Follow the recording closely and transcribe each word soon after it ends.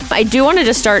I do want to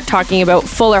just start talking about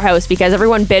Fuller House because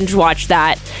everyone binge watched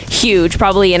that huge,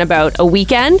 probably in about a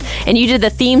weekend, and you did the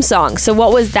theme song. So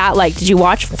what was that like? Did you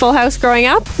watch Full House growing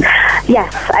up?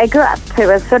 Yes, I grew up. It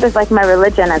was sort of like my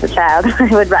religion as a child.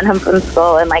 I would run home from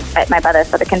school and like fight my brother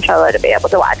for the controller to be able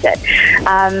to watch it.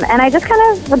 And I just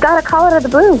kind of got a call out of the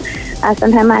blue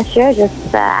sometime last year,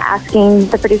 just asking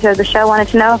the producer of the show, wanted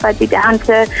to know if I'd be down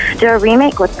to do a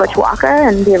remake with Butch Walker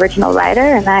and the original writer.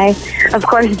 And I, of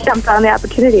course, jumped on the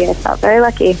opportunity. I felt very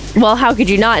lucky. Well, how could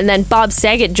you not? And then Bob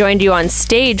Saget joined you on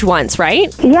stage once,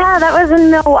 right? Yeah, that was in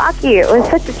Milwaukee. It was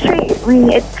such a treat.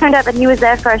 It turned out that he was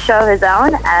there for a show of his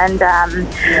own and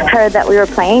heard that we were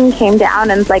playing, came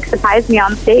down and like surprised me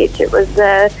on stage. It was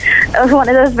one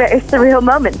of those very surreal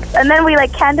moments. And then we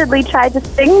like candidly tried to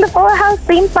sing the Fuller House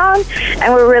theme song,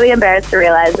 and we're really embarrassed to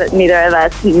realize that neither of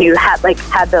us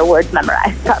had the words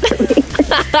memorized properly.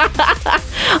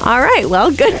 All right,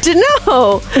 well, good to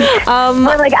know.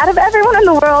 We're like, out of everyone in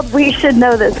the world, we should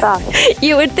know this song.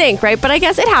 You would think, right? But I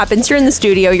guess it happens. You're in the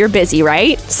studio, you're busy,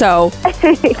 right? So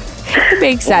it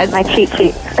makes sense. My cheat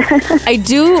sheet. I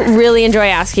do really enjoy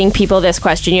asking people this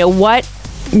question. What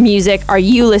music are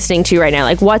you listening to right now?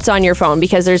 Like, what's on your phone?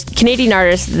 Because there's Canadian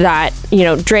artists that,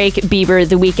 Drake, Bieber,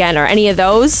 The Weeknd, are any of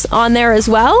those on there as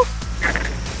well?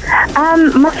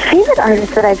 My favorite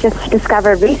artist that I just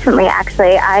discovered recently,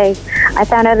 actually, I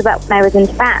found out about when I was in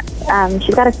France.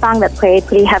 She's got a song that played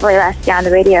pretty heavily last year on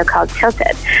the radio called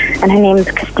Tilted, and her name is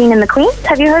Christine and the Queens.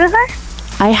 Have you heard of her?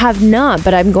 I have not,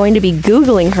 but I'm going to be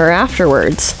Googling her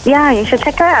afterwards. Yeah, you should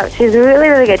check her out. She's really,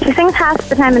 really good. She sings half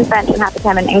the time in French and half the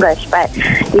time in English, but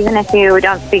even if you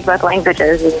don't speak both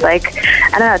languages, it's like,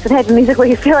 I don't know, it's the type of music where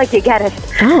you feel like you get it.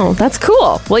 Oh, that's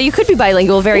cool. Well, you could be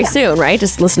bilingual very soon, right?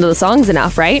 Just listen to the songs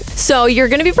enough, right? So you're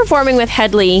going to be performing with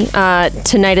Headley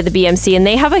tonight at the BMC, and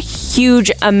they have a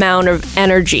huge amount of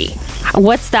energy.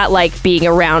 What's that like, being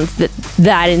around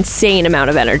that insane amount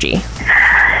of energy?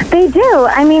 They do.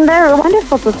 I mean, they're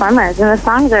wonderful performers, and the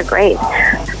songs are great.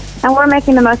 And we're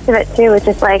making the most of it, too, with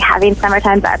just, like, having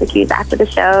summertime barbecues after the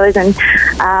shows and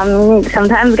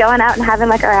sometimes going out and having,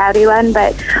 like, a rowdy one.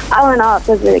 But all in all, it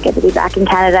feels really good to be back in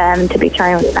Canada and to be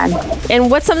touring with friends.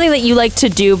 And what's something that you like to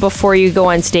do before you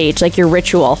go on stage, like your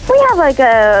ritual? We have, like,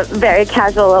 a very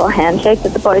casual little handshake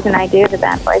that the boys and I do, the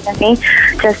band boys and me,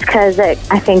 just because I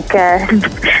think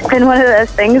it's been one of those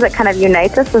things that kind of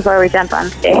unites us before we jump on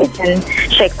stage and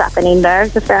shakes off any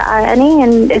nerves if there are any,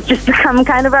 and it's just become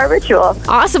kind of our ritual.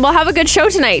 Awesome. Well, have a good show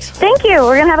tonight. Thank you.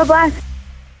 We're going to have a blast.